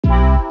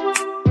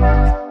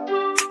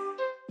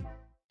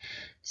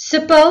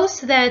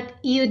Suppose that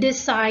you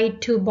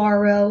decide to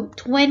borrow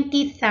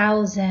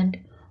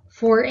 $20,000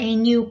 for a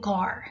new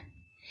car.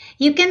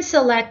 You can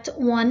select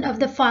one of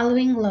the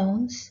following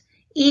loans,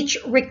 each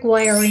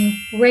requiring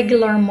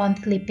regular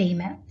monthly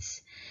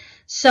payments.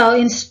 So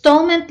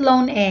Installment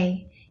Loan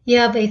A, you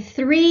have a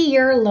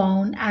 3-year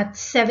loan at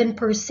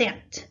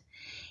 7%.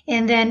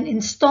 And then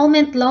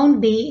Installment Loan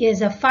B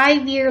is a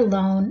 5-year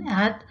loan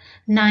at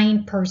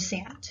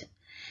 9%.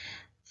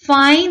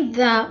 Find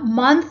the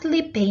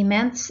monthly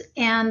payments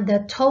and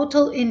the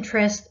total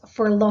interest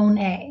for Loan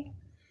A.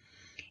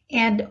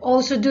 And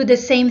also do the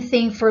same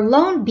thing for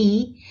Loan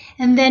B,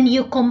 and then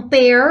you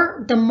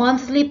compare the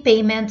monthly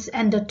payments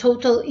and the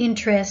total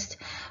interest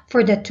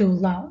for the two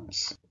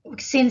loans.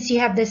 Since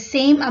you have the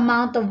same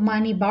amount of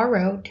money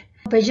borrowed,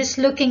 by just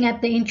looking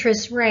at the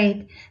interest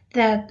rate,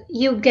 that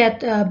you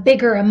get a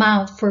bigger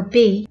amount for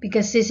B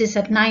because this is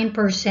at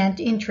 9%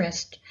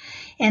 interest.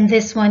 And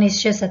this one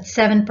is just at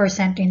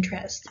 7%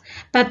 interest.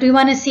 But we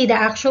want to see the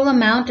actual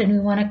amount and we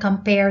want to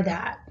compare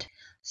that.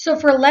 So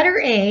for letter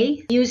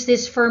A, use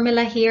this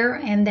formula here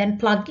and then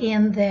plug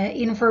in the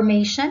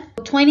information.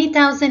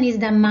 20,000 is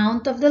the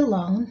amount of the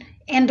loan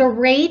and the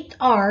rate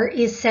R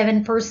is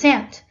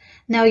 7%.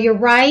 Now you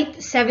write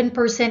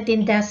 7%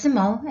 in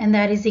decimal and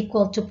that is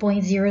equal to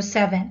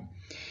 0.07.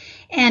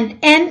 And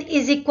N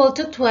is equal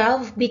to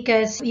 12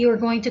 because you're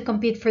going to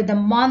compute for the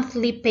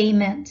monthly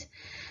payment.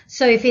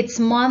 So if it's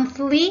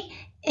monthly,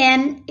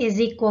 N is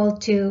equal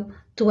to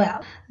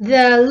 12.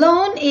 The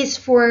loan is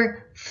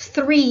for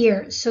 3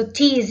 years, so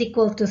T is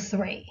equal to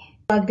 3.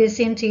 Plug this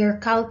into your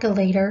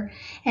calculator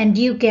and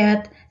you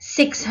get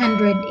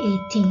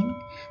 618.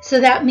 So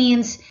that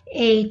means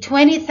a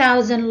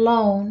 20,000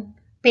 loan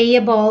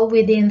payable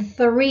within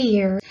 3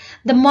 years.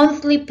 The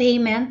monthly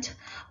payment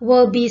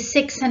will be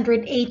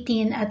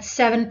 618 at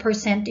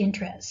 7%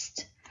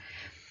 interest.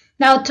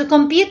 Now, to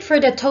compute for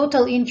the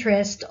total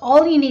interest,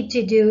 all you need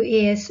to do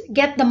is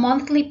get the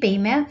monthly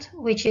payment,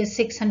 which is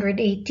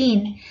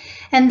 618,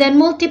 and then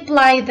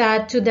multiply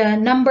that to the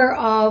number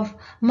of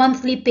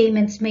monthly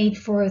payments made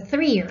for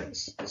 3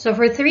 years. So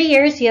for 3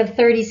 years, you have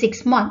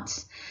 36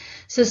 months.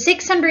 So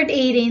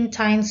 618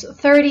 times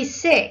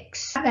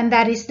 36, and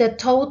that is the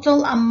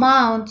total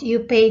amount you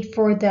paid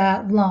for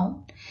the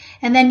loan.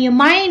 And then you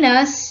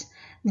minus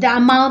the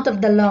amount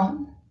of the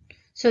loan.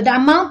 So the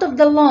amount of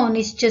the loan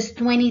is just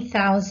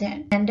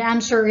 20,000 and the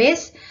answer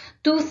is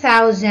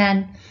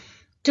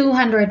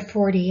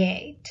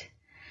 2,248.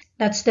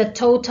 That's the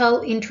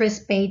total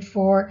interest paid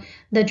for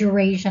the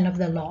duration of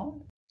the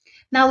loan.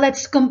 Now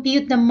let's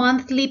compute the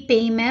monthly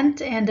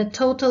payment and the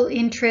total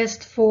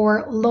interest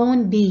for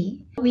Loan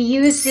B. We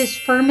use this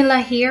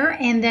formula here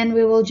and then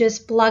we will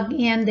just plug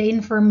in the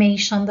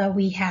information that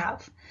we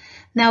have.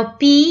 Now,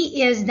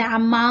 P is the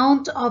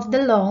amount of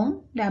the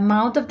loan. The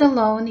amount of the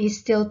loan is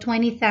still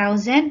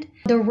 20,000.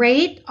 The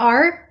rate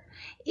R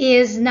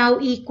is now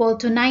equal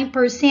to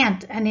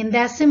 9%, and in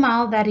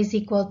decimal, that is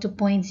equal to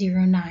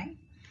 0.09.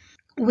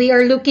 We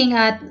are looking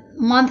at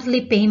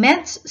monthly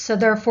payments, so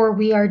therefore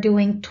we are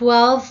doing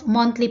 12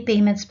 monthly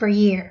payments per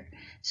year.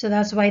 So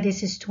that's why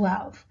this is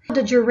 12.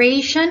 The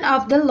duration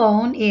of the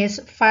loan is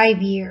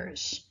 5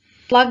 years.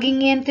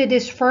 Plugging into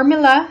this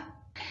formula,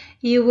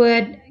 you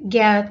would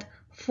get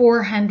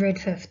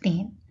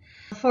 415.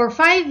 For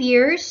 5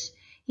 years,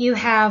 you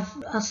have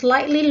a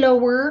slightly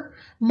lower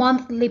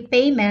monthly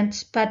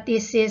payments, but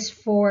this is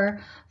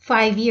for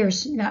 5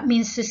 years. That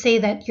means to say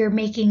that you're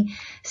making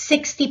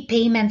 60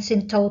 payments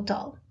in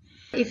total.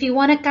 If you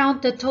want to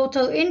count the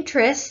total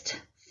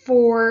interest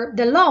for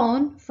the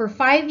loan for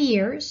 5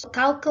 years,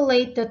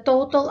 calculate the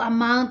total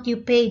amount you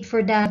paid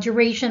for the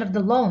duration of the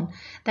loan.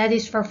 That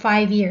is for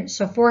 5 years.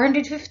 So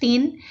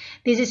 415,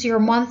 this is your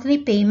monthly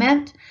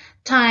payment,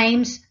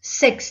 times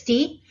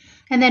 60,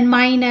 and then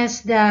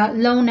minus the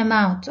loan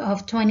amount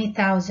of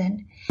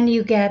 20,000, and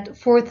you get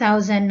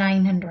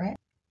 4,900.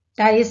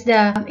 That is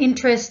the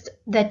interest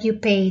that you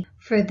paid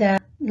for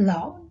the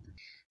loan.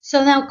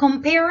 So now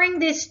comparing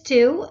these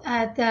two,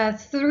 at the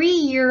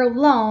 3-year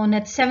loan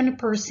at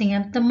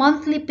 7%, the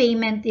monthly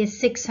payment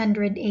is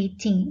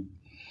 618.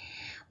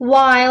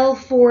 While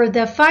for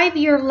the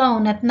 5-year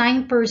loan at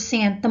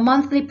 9%, the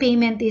monthly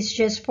payment is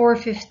just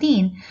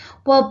 415.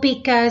 Well,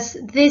 because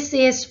this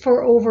is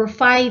for over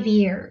 5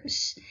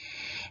 years.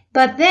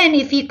 But then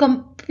if you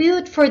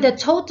compute for the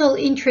total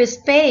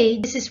interest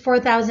paid, this is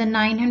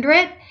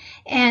 4,900.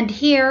 And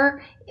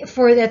here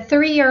for the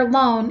 3-year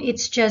loan,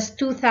 it's just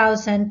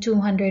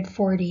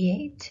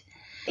 2,248.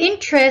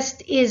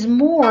 Interest is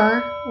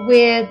more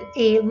with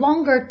a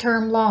longer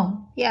term loan.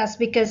 Yes,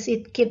 because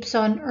it keeps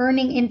on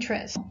earning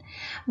interest.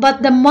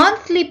 But the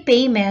monthly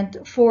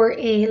payment for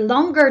a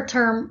longer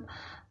term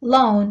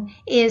loan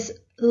is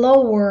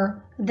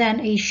lower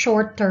than a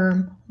short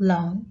term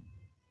loan.